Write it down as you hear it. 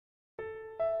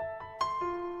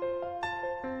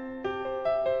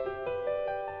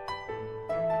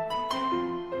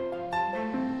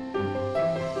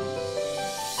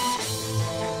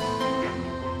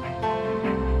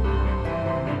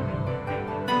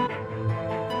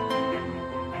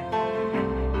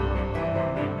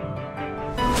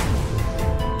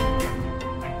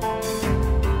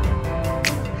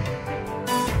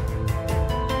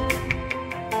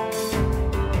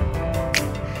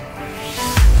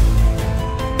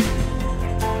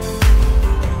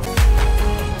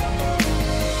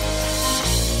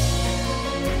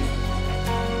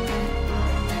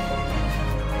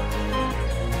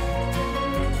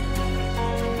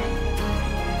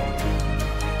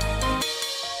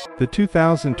The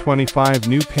 2025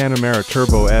 new Panamera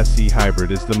Turbo S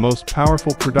E-Hybrid is the most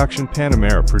powerful production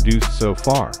Panamera produced so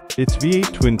far. Its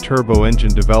V8 twin-turbo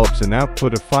engine develops an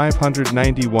output of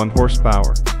 591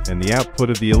 horsepower, and the output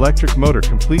of the electric motor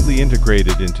completely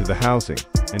integrated into the housing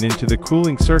and into the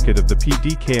cooling circuit of the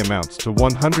PDK amounts to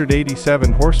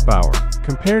 187 horsepower.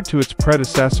 Compared to its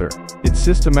predecessor, its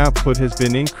system output has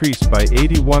been increased by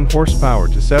 81 horsepower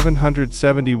to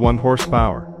 771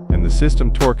 horsepower. And the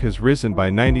system torque has risen by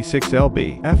 96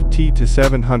 lb-ft to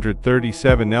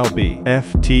 737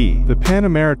 lb-ft. The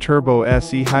Panamera Turbo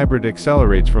S E-Hybrid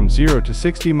accelerates from 0 to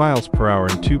 60 miles per hour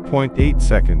in 2.8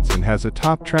 seconds and has a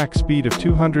top track speed of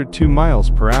 202 miles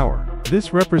per hour.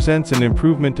 This represents an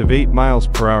improvement of 8 miles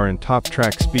per hour in top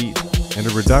track speed, and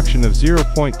a reduction of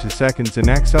 0.2 seconds in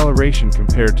acceleration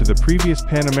compared to the previous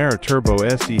Panamera Turbo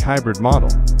S E-Hybrid model.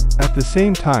 At the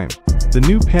same time, the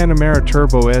new Panamera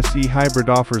Turbo S E-Hybrid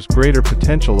offers greater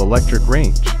potential electric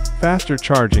range, faster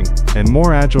charging, and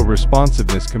more agile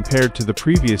responsiveness compared to the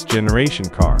previous generation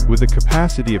car. With a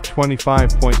capacity of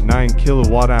 25.9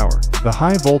 kilowatt-hour, the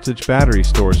high-voltage battery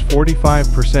stores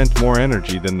 45% more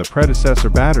energy than the predecessor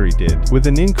battery did, with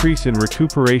an increase in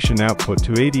recuperation output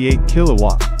to 88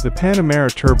 kilowatt. The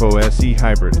Panamera Turbo S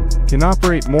E-Hybrid can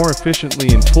operate more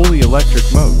efficiently in fully electric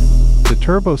mode. The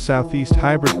Turbo Southeast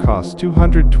Hybrid costs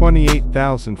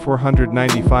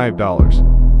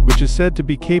 $228,495, which is said to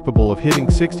be capable of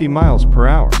hitting 60 miles per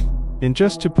hour in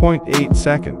just 2.8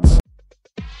 seconds.